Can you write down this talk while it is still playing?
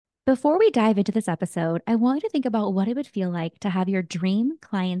Before we dive into this episode, I want you to think about what it would feel like to have your dream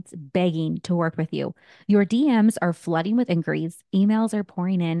clients begging to work with you. Your DMs are flooding with inquiries, emails are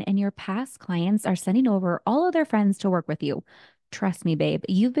pouring in, and your past clients are sending over all of their friends to work with you. Trust me, babe,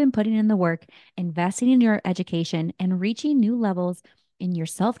 you've been putting in the work, investing in your education, and reaching new levels in your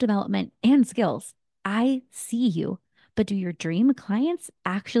self development and skills. I see you. But do your dream clients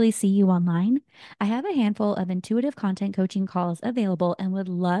actually see you online? I have a handful of intuitive content coaching calls available and would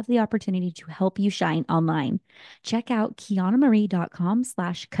love the opportunity to help you shine online. Check out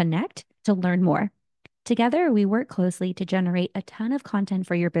kianamarie.com/connect to learn more. Together, we work closely to generate a ton of content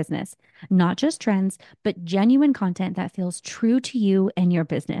for your business, not just trends, but genuine content that feels true to you and your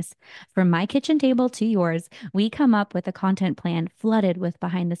business. From my kitchen table to yours, we come up with a content plan flooded with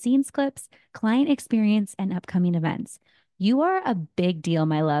behind the scenes clips, client experience, and upcoming events. You are a big deal,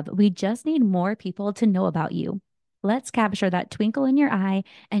 my love. We just need more people to know about you. Let's capture that twinkle in your eye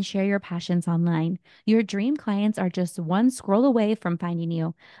and share your passions online. Your dream clients are just one scroll away from finding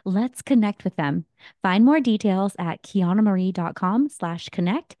you. Let's connect with them. Find more details at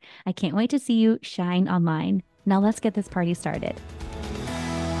kianamarie.com/connect. I can't wait to see you shine online. Now let's get this party started.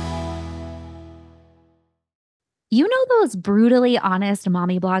 You know those brutally honest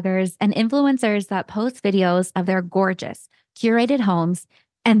mommy bloggers and influencers that post videos of their gorgeous, curated homes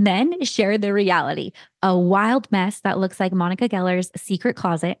and then share the reality, a wild mess that looks like Monica Geller's secret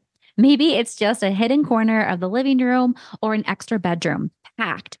closet. Maybe it's just a hidden corner of the living room or an extra bedroom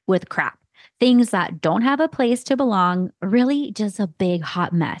packed with crap, things that don't have a place to belong, really just a big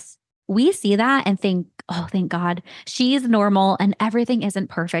hot mess. We see that and think, oh, thank God, she's normal and everything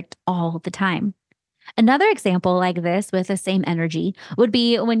isn't perfect all the time. Another example like this with the same energy would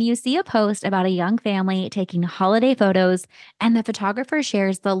be when you see a post about a young family taking holiday photos and the photographer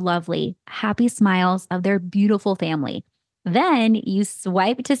shares the lovely, happy smiles of their beautiful family. Then you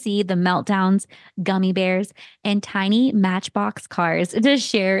swipe to see the meltdowns, gummy bears, and tiny matchbox cars to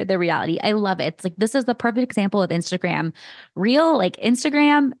share the reality. I love it. It's like this is the perfect example of Instagram, real, like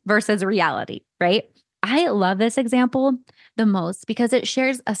Instagram versus reality, right? I love this example the most because it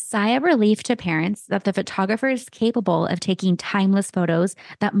shares a sigh of relief to parents that the photographer is capable of taking timeless photos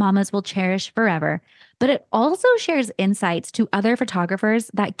that mamas will cherish forever. But it also shares insights to other photographers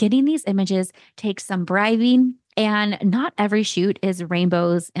that getting these images takes some bribing, and not every shoot is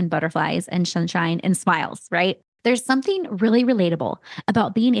rainbows and butterflies and sunshine and smiles, right? There's something really relatable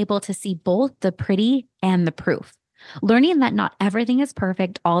about being able to see both the pretty and the proof. Learning that not everything is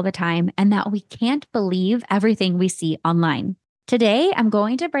perfect all the time and that we can't believe everything we see online. Today, I'm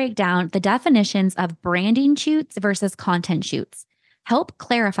going to break down the definitions of branding shoots versus content shoots, help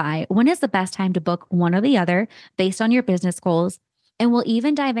clarify when is the best time to book one or the other based on your business goals, and we'll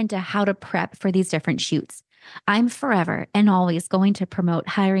even dive into how to prep for these different shoots. I'm forever and always going to promote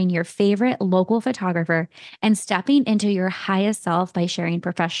hiring your favorite local photographer and stepping into your highest self by sharing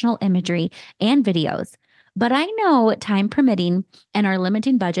professional imagery and videos. But I know time permitting and our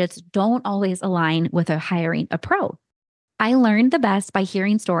limiting budgets don't always align with hiring a pro. I learned the best by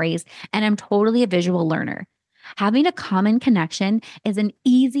hearing stories, and I'm totally a visual learner. Having a common connection is an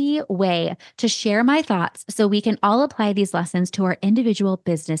easy way to share my thoughts so we can all apply these lessons to our individual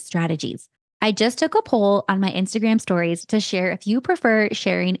business strategies. I just took a poll on my Instagram stories to share if you prefer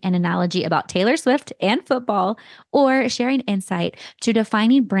sharing an analogy about Taylor Swift and football or sharing insight to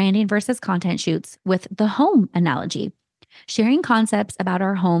defining branding versus content shoots with the home analogy. Sharing concepts about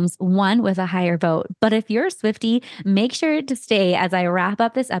our homes won with a higher vote. But if you're a Swiftie, make sure to stay as I wrap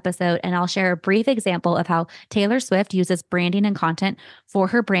up this episode and I'll share a brief example of how Taylor Swift uses branding and content for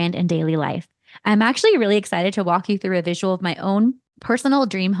her brand and daily life. I'm actually really excited to walk you through a visual of my own personal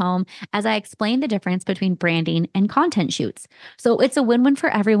dream home as I explain the difference between branding and content shoots. So it's a win-win for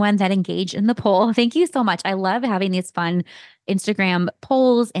everyone that engaged in the poll. Thank you so much. I love having these fun Instagram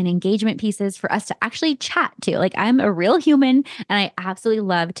polls and engagement pieces for us to actually chat to. Like I'm a real human and I absolutely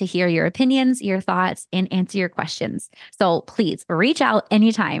love to hear your opinions, your thoughts, and answer your questions. So please reach out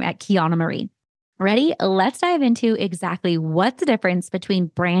anytime at Kiana Marie. Ready? Let's dive into exactly what's the difference between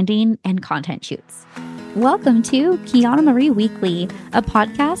branding and content shoots. Welcome to Kiana Marie Weekly, a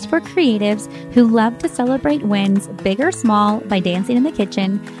podcast for creatives who love to celebrate wins, big or small, by dancing in the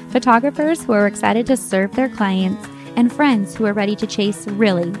kitchen, photographers who are excited to serve their clients, and friends who are ready to chase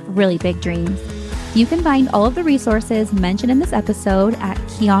really, really big dreams. You can find all of the resources mentioned in this episode at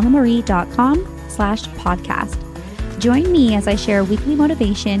kianamarie.com/podcast. Join me as I share weekly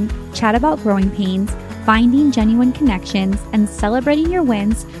motivation, chat about growing pains, finding genuine connections, and celebrating your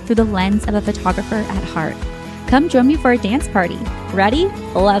wins through the lens of a photographer at heart. Come join me for a dance party. Ready?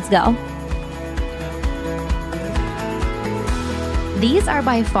 Let's go. These are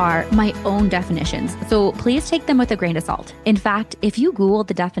by far my own definitions, so please take them with a grain of salt. In fact, if you Google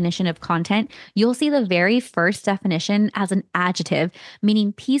the definition of content, you'll see the very first definition as an adjective,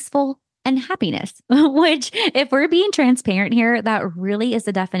 meaning peaceful and happiness, which, if we're being transparent here, that really is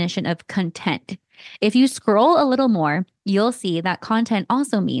the definition of content. If you scroll a little more, you'll see that content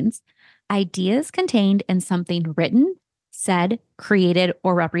also means ideas contained in something written, said, created,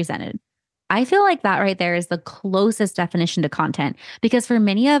 or represented. I feel like that right there is the closest definition to content because for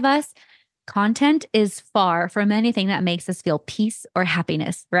many of us, content is far from anything that makes us feel peace or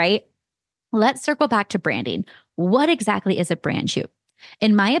happiness, right? Let's circle back to branding. What exactly is a brand shoot?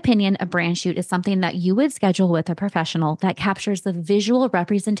 In my opinion, a brand shoot is something that you would schedule with a professional that captures the visual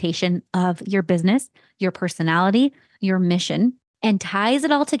representation of your business, your personality, your mission, and ties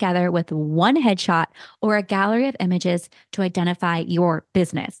it all together with one headshot or a gallery of images to identify your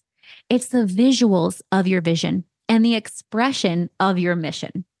business. It's the visuals of your vision and the expression of your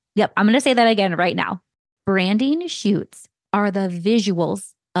mission. Yep, I'm going to say that again right now. Branding shoots are the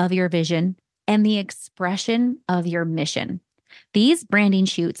visuals of your vision and the expression of your mission. These branding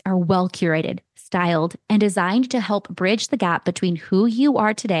shoots are well curated, styled, and designed to help bridge the gap between who you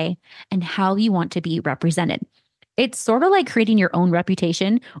are today and how you want to be represented. It's sort of like creating your own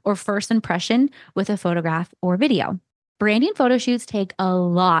reputation or first impression with a photograph or video. Branding photo shoots take a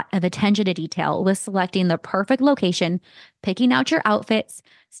lot of attention to detail with selecting the perfect location, picking out your outfits,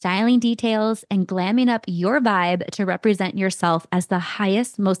 styling details, and glamming up your vibe to represent yourself as the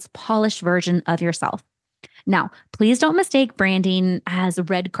highest, most polished version of yourself. Now, please don't mistake branding as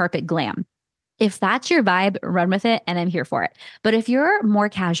red carpet glam. If that's your vibe, run with it, and I'm here for it. But if you're more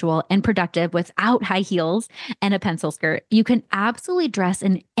casual and productive without high heels and a pencil skirt, you can absolutely dress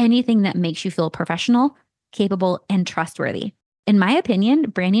in anything that makes you feel professional, capable, and trustworthy. In my opinion,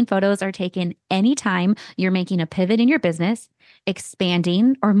 branding photos are taken anytime you're making a pivot in your business,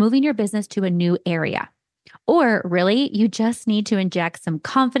 expanding, or moving your business to a new area. Or really, you just need to inject some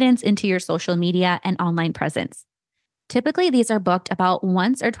confidence into your social media and online presence. Typically, these are booked about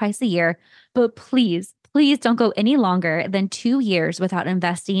once or twice a year, but please don't go any longer than 2 years without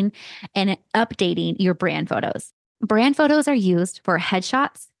investing and updating your brand photos. Brand photos are used for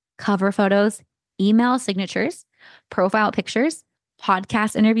headshots, cover photos, email signatures, profile pictures,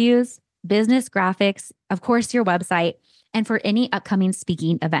 podcast interviews, business graphics, of course, your website, and for any upcoming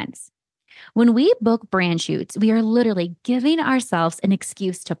speaking events. When we book brand shoots, we are literally giving ourselves an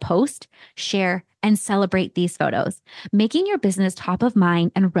excuse to post, share, and celebrate these photos, making your business top of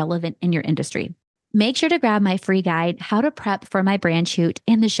mind and relevant in your industry. Make sure to grab my free guide, How to Prep for My Brand Shoot,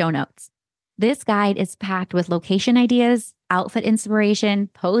 in the show notes. This guide is packed with location ideas, outfit inspiration,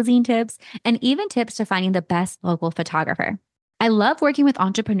 posing tips, and even tips to finding the best local photographer. I love working with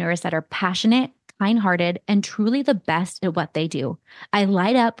entrepreneurs that are passionate, kind-hearted, and truly the best at what they do. I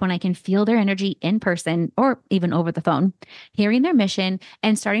light up when I can feel their energy in person or even over the phone. Hearing their mission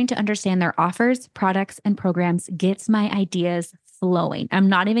and starting to understand their offers, products, and programs gets my ideas flowing. I'm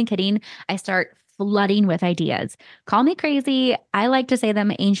not even kidding. I start flooding with ideas. Call me crazy. I like to say that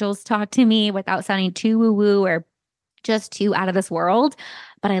my angels talk to me without sounding too woo-woo or just too out of this world,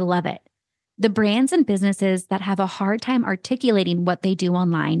 but I love it. The brands and businesses that have a hard time articulating what they do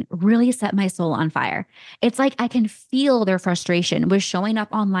online really set my soul on fire. It's like I can feel their frustration with showing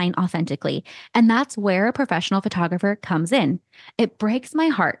up online authentically. And that's where a professional photographer comes in. It breaks my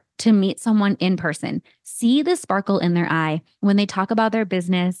heart to meet someone in person, see the sparkle in their eye when they talk about their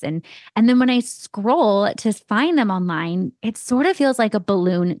business. And then when I scroll to find them online, it sort of feels like a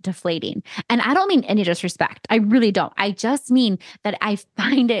balloon deflating. And I don't mean any disrespect. I really don't. I just mean that I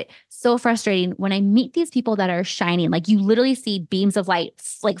find it so frustrating when I meet these people that are shining. Like you literally see beams of light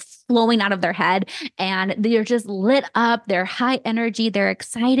like flowing out of their head and they're just lit up. They're high energy. They're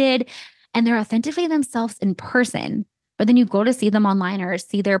excited and they're authentically themselves in person. But then you go to see them online or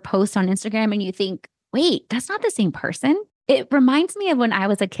see their post on Instagram and you think, wait, that's not the same person. It reminds me of when I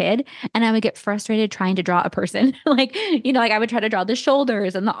was a kid and I would get frustrated trying to draw a person. like I would try to draw the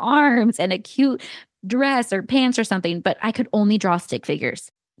shoulders and the arms and a cute dress or pants or something, but I could only draw stick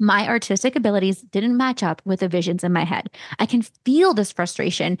figures. My artistic abilities didn't match up with the visions in my head. I can feel this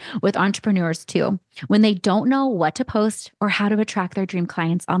frustration with entrepreneurs too, when they don't know what to post or how to attract their dream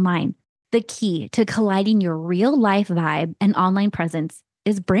clients online. The key to colliding your real life vibe and online presence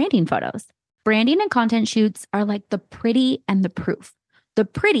is branding photos. Branding and content shoots are like the pretty and the proof. The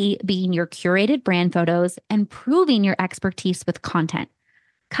pretty being your curated brand photos and proving your expertise with content.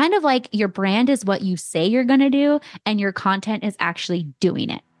 Kind of like your brand is what you say you're going to do and your content is actually doing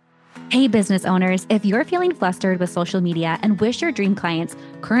it. Hey, business owners, if you're feeling flustered with social media and wish your dream clients,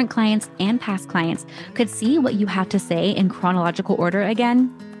 current clients, and past clients could see what you have to say in chronological order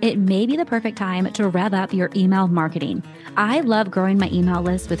again, it may be the perfect time to rev up your email marketing. I love growing my email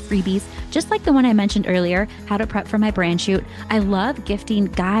list with freebies, just like the one I mentioned earlier, how to prep for my brand shoot. I love gifting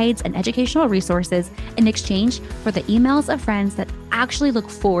guides and educational resources in exchange for the emails of friends that actually look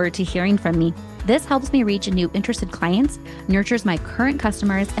forward to hearing from me. This helps me reach new interested clients, nurtures my current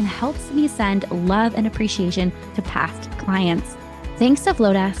customers, and helps me send love and appreciation to past clients. Thanks to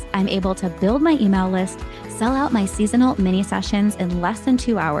Flowdesk, I'm able to build my email list, sell out my seasonal mini sessions in less than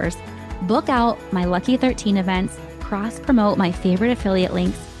 2 hours, book out my Lucky 13 events, cross-promote my favorite affiliate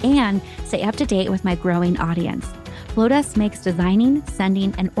links, and stay up to date with my growing audience. Flowdesk makes designing,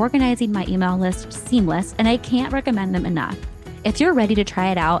 sending, and organizing my email list seamless, and I can't recommend them enough. If you're ready to try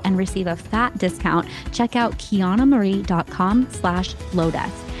it out and receive a fat discount, check out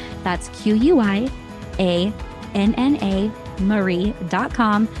kianamarie.com/flowdesk. That's QUIANNA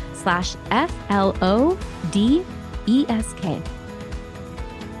marie.com/FLODESK.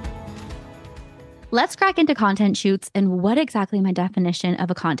 Let's crack into content shoots and what exactly my definition of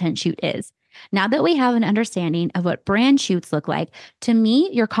a content shoot is. Now that we have an understanding of what brand shoots look like, to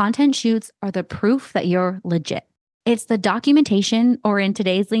me, your content shoots are the proof that you're legit. It's the documentation, or in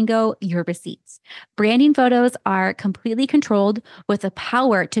today's lingo, your receipts. Branding photos are completely controlled with the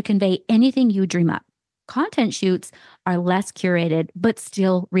power to convey anything you dream up. Content shoots are less curated, but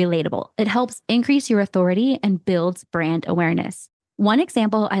still relatable. It helps increase your authority and builds brand awareness. One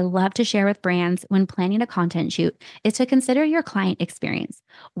example I love to share with brands when planning a content shoot is to consider your client experience.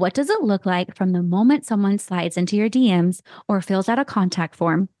 What does it look like from the moment someone slides into your DMs or fills out a contact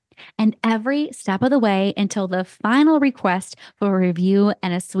form, and every step of the way until the final request for a review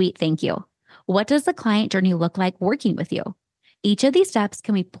and a sweet thank you? What does the client journey look like working with you? Each of these steps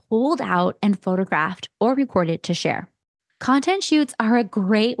can be pulled out and photographed or recorded to share. Content shoots are a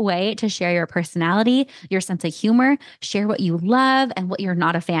great way to share your personality, your sense of humor, share what you love and what you're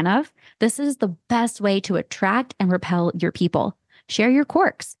not a fan of. This is the best way to attract and repel your people. Share your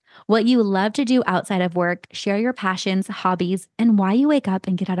quirks, what you love to do outside of work, share your passions, hobbies, and why you wake up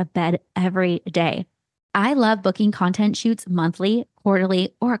and get out of bed every day. I love booking content shoots monthly,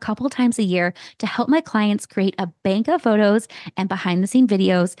 quarterly, or a couple times a year to help my clients create a bank of photos and behind the scene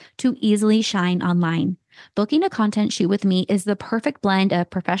videos to easily shine online. Booking a content shoot with me is the perfect blend of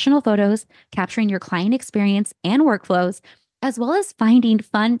professional photos, capturing your client experience and workflows, as well as finding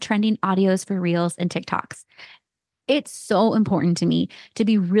fun, trending audios for Reels and TikToks. It's so important to me to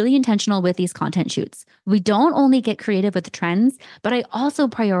be really intentional with these content shoots. We don't only get creative with the trends, but I also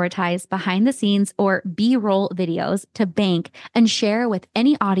prioritize behind the scenes or B-roll videos to bank and share with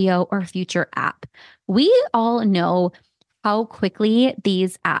any audio or future app. We all know how quickly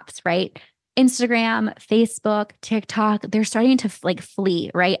these apps, right? Instagram, Facebook, TikTok, they're starting to flee,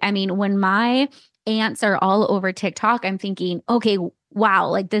 right? I mean, when my ants are all over TikTok, I'm thinking, okay, wow,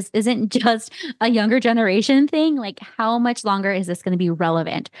 like this isn't just a younger generation thing. Like, how much longer is this going to be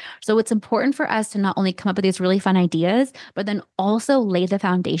relevant? So it's important for us to not only come up with these really fun ideas, but then also lay the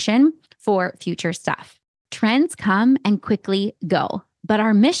foundation for future stuff. Trends come and quickly go, but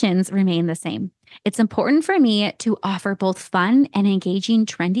our missions remain the same. It's important for me to offer both fun and engaging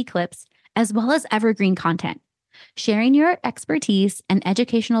trendy clips, as well as evergreen content. Sharing your expertise and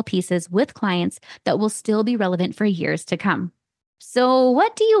educational pieces with clients that will still be relevant for years to come. So,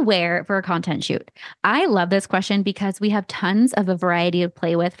 what do you wear for a content shoot? I love this question because we have tons of a variety to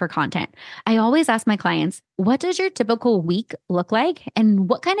play with for content. I always ask my clients, what does your typical week look like? And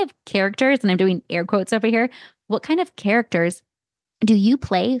what kind of characters, and I'm doing air quotes over here, what kind of characters do you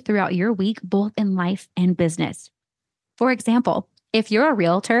play throughout your week, both in life and business? For example, if you're a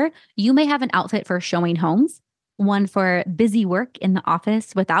realtor, you may have an outfit for showing homes, one for busy work in the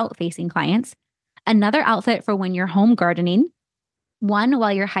office without facing clients, another outfit for when you're home gardening, one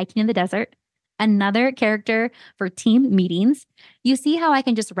while you're hiking in the desert, another character for team meetings. You see how I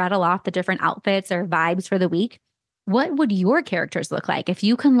can just rattle off the different outfits or vibes for the week? What would your characters look like if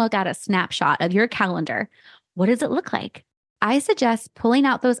you can look at a snapshot of your calendar? What does it look like? I suggest pulling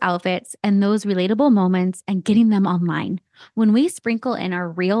out those outfits and those relatable moments and getting them online. When we sprinkle in our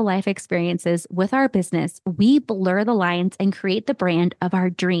real life experiences with our business, we blur the lines and create the brand of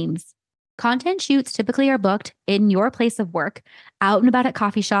our dreams. Content shoots typically are booked in your place of work, out and about at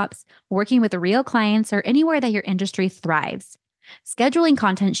coffee shops, working with real clients, or anywhere that your industry thrives. Scheduling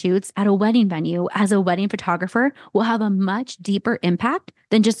content shoots at a wedding venue as a wedding photographer will have a much deeper impact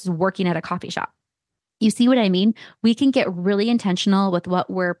than just working at a coffee shop. You see what I mean? We can get really intentional with what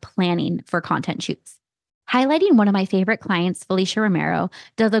we're planning for content shoots. Highlighting one of my favorite clients, Felicia Romero,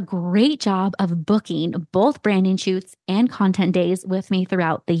 does a great job of booking both branding shoots and content days with me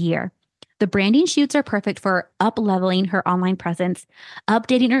throughout the year. The branding shoots are perfect for up leveling her online presence,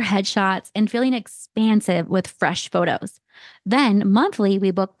 updating her headshots, and feeling expansive with fresh photos. Then monthly,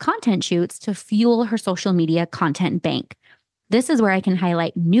 we book content shoots to fuel her social media content bank. This is where I can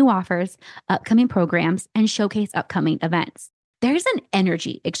highlight new offers, upcoming programs, and showcase upcoming events. There's an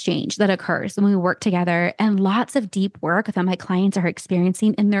energy exchange that occurs when we work together, and lots of deep work that my clients are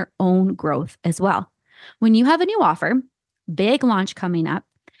experiencing in their own growth as well. When you have a new offer, big launch coming up,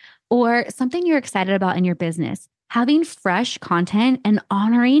 or something you're excited about in your business, having fresh content and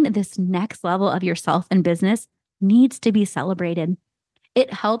honoring this next level of yourself and business needs to be celebrated.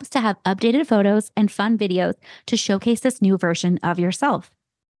 It helps to have updated photos and fun videos to showcase this new version of yourself.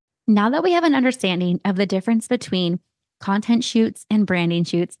 Now that we have an understanding of the difference between content shoots and branding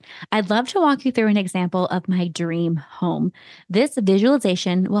shoots, I'd love to walk you through an example of my dream home. This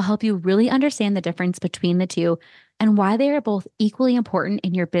visualization will help you really understand the difference between the two and why they are both equally important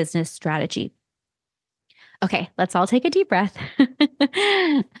in your business strategy. Okay, let's all take a deep breath.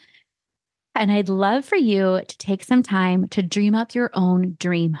 And I'd love for you to take some time to dream up your own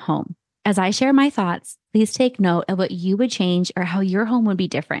dream home. As I share my thoughts, please take note of what you would change or how your home would be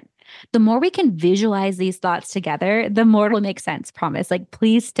different. The more we can visualize these thoughts together, the more it will make sense, promise. Like,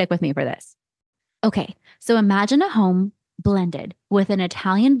 please stick with me for this. Okay, so imagine a home blended with an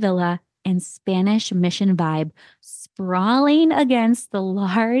Italian villa and Spanish mission vibe, sprawling against the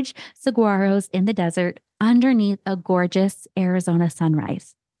large saguaros in the desert underneath a gorgeous Arizona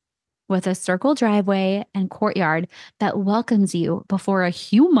sunrise, with a circle driveway and courtyard that welcomes you before a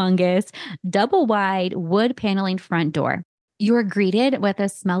humongous, double wide wood paneling front door. You are greeted with a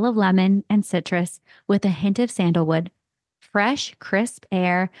smell of lemon and citrus with a hint of sandalwood, fresh, crisp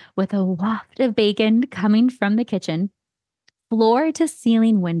air with a waft of bacon coming from the kitchen, floor to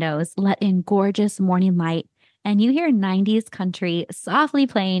ceiling windows let in gorgeous morning light, and you hear 90s country softly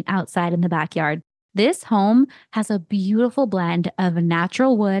playing outside in the backyard. This home has a beautiful blend of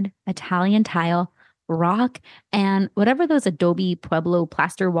natural wood, Italian tile, rock, and whatever those Adobe Pueblo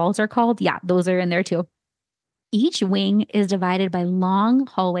plaster walls are called. Yeah, those are in there too. Each wing is divided by long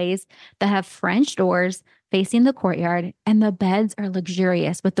hallways that have French doors facing the courtyard, and the beds are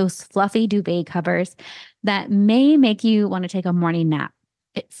luxurious with those fluffy duvet covers that may make you want to take a morning nap.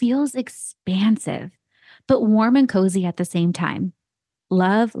 It feels expansive, but warm and cozy at the same time.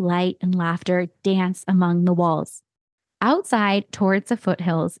 Love, light, and laughter dance among the walls. Outside towards the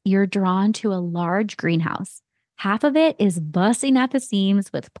foothills, you're drawn to a large greenhouse. Half of it is busting at the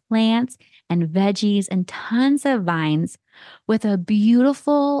seams with plants and veggies and tons of vines, with a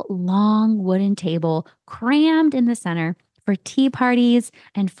beautiful long wooden table crammed in the center for tea parties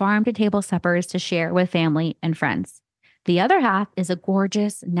and farm to table suppers to share with family and friends. The other half is a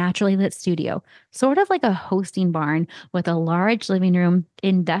gorgeous, naturally lit studio, sort of like a hosting barn with a large living room,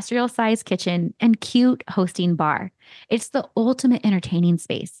 industrial sized kitchen, and cute hosting bar. It's the ultimate entertaining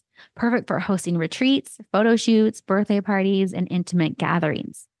space, perfect for hosting retreats, photo shoots, birthday parties, and intimate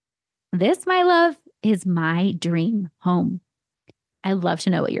gatherings. This, my love, is my dream home. I'd love to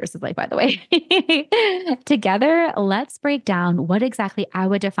know what yours is like, by the way. Together, let's break down what exactly I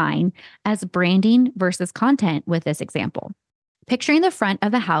would define as branding versus content with this example. Picturing the front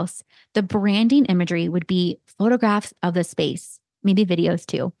of the house, the branding imagery would be photographs of the space, maybe videos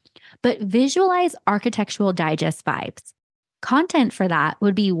too, but visualize Architectural Digest vibes. Content for that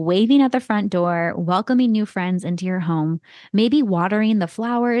would be waving at the front door, welcoming new friends into your home, maybe watering the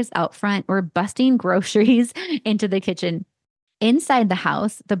flowers out front or busting groceries into the kitchen. Inside the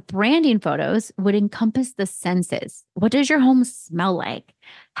house, the branding photos would encompass the senses. What does your home smell like?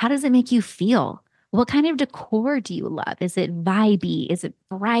 How does it make you feel? What kind of decor do you love? Is it vibey? Is it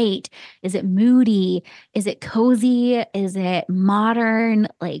bright? Is it moody? Is it cozy? Is it modern?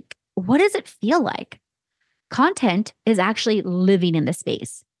 Like, what does it feel like? Content is actually living in the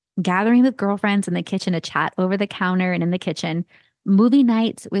space, gathering with girlfriends in the kitchen to chat over the counter and in the kitchen, movie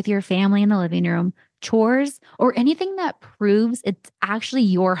nights with your family in the living room, chores, or anything that proves it's actually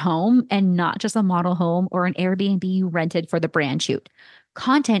your home and not just a model home or an Airbnb you rented for the brand shoot.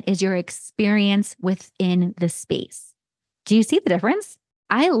 Content is your experience within the space. Do you see the difference?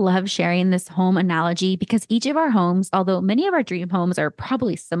 I love sharing this home analogy because each of our homes, although many of our dream homes are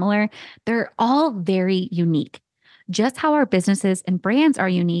probably similar, they're all very unique. Just how our businesses and brands are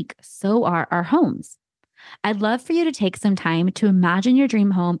unique, so are our homes. I'd love for you to take some time to imagine your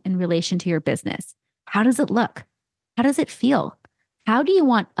dream home in relation to your business. How does it look? How does it feel? How do you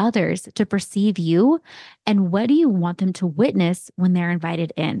want others to perceive you? And what do you want them to witness when they're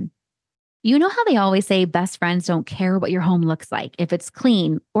invited in? You know how they always say best friends don't care what your home looks like, if it's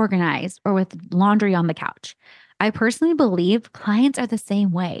clean, organized, or with laundry on the couch. I personally believe clients are the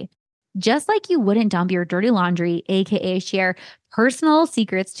same way. Just like you wouldn't dump your dirty laundry, AKA share personal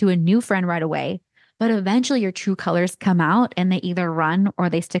secrets to a new friend right away, but eventually your true colors come out and they either run or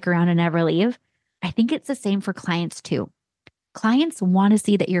they stick around and never leave. I think it's the same for clients too. Clients want to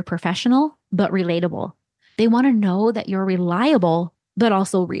see that you're professional, but relatable. They want to know that you're reliable, but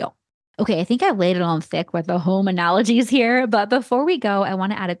also real. Okay, I think I've laid it on thick with the home analogies here, but before we go, I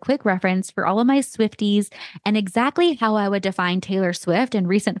want to add a quick reference for all of my Swifties and exactly how I would define Taylor Swift in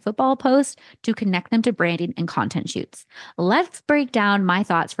recent football posts to connect them to branding and content shoots. Let's break down my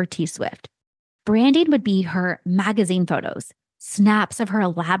thoughts for T Swift. Branding would be her magazine photos, snaps of her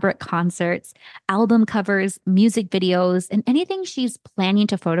elaborate concerts, album covers, music videos, and anything she's planning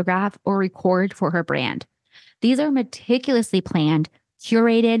to photograph or record for her brand. These are meticulously planned,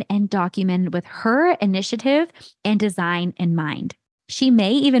 curated, and documented with her initiative and design in mind. She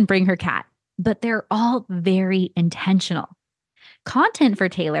may even bring her cat, but they're all very intentional. Content for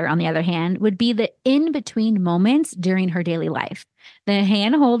Taylor, on the other hand, would be the in between moments during her daily life. The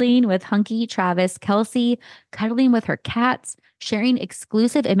hand holding with hunky Travis Kelce, cuddling with her cats, sharing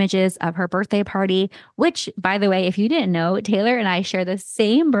exclusive images of her birthday party, which, by the way, if you didn't know, Taylor and I share the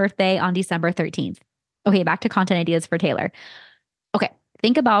same birthday on December 13th. Okay, back to content ideas for Taylor. Okay,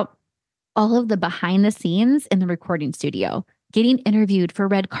 think about all of the behind the scenes in the recording studio, getting interviewed for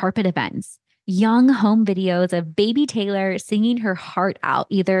red carpet events, young home videos of baby Taylor singing her heart out,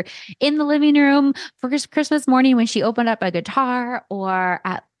 either in the living room for Christmas morning when she opened up a guitar or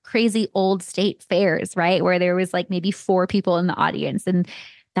at crazy old state fairs, right? Where there was like maybe 4 people in the audience. And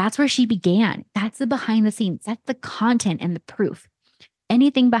that's where she began. That's the behind the scenes. That's the content and the proof.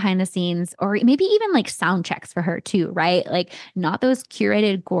 Anything behind the scenes, or maybe even like sound checks for her too, right? Like not those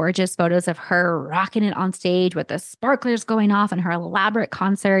curated, gorgeous photos of her rocking it on stage with the sparklers going off and her elaborate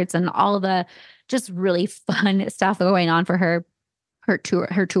concerts and all the just really fun stuff going on for her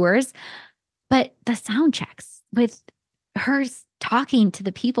tours. But the sound checks with her talking to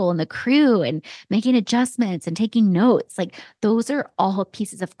the people and the crew and making adjustments and taking notes, like those are all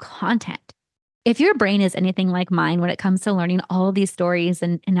pieces of content. If your brain is anything like mine when it comes to learning all of these stories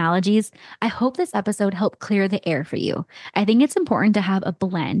and analogies, I hope this episode helped clear the air for you. I think it's important to have a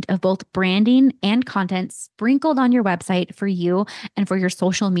blend of both branding and content sprinkled on your website for you and for your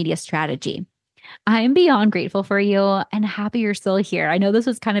social media strategy. I'm beyond grateful for you and happy you're still here. I know this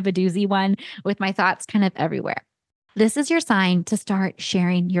was kind of a doozy one with my thoughts kind of everywhere. This is your sign to start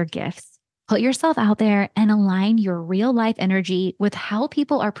sharing your gifts. Put yourself out there and align your real life energy with how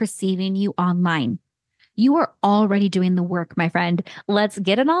people are perceiving you online. You are already doing the work, my friend. Let's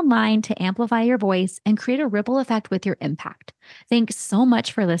get it online to amplify your voice and create a ripple effect with your impact. Thanks so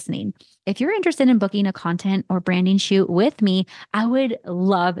much for listening. If you're interested in booking a content or branding shoot with me, I would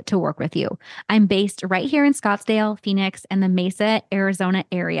love to work with you. I'm based right here in Scottsdale, Phoenix, and the Mesa, Arizona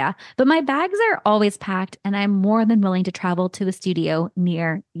area, but my bags are always packed and I'm more than willing to travel to a studio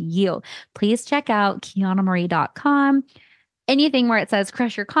near you. Please check out KianaMarie.com. Anything where it says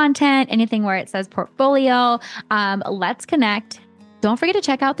crush your content, anything where it says portfolio, let's connect. Don't forget to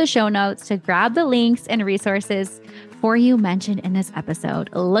check out the show notes to grab the links and resources for you mentioned in this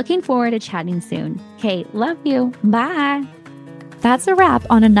episode. Looking forward to chatting soon. Okay, love you. Bye. That's a wrap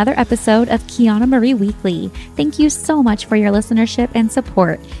on another episode of Kiana Marie Weekly. Thank you so much for your listenership and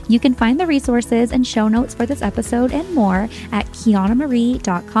support. You can find the resources and show notes for this episode and more at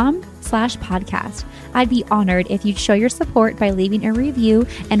kianamarie.com/podcast. I'd be honored if you'd show your support by leaving a review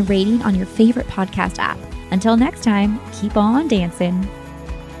and rating on your favorite podcast app. Until next time, keep on dancing.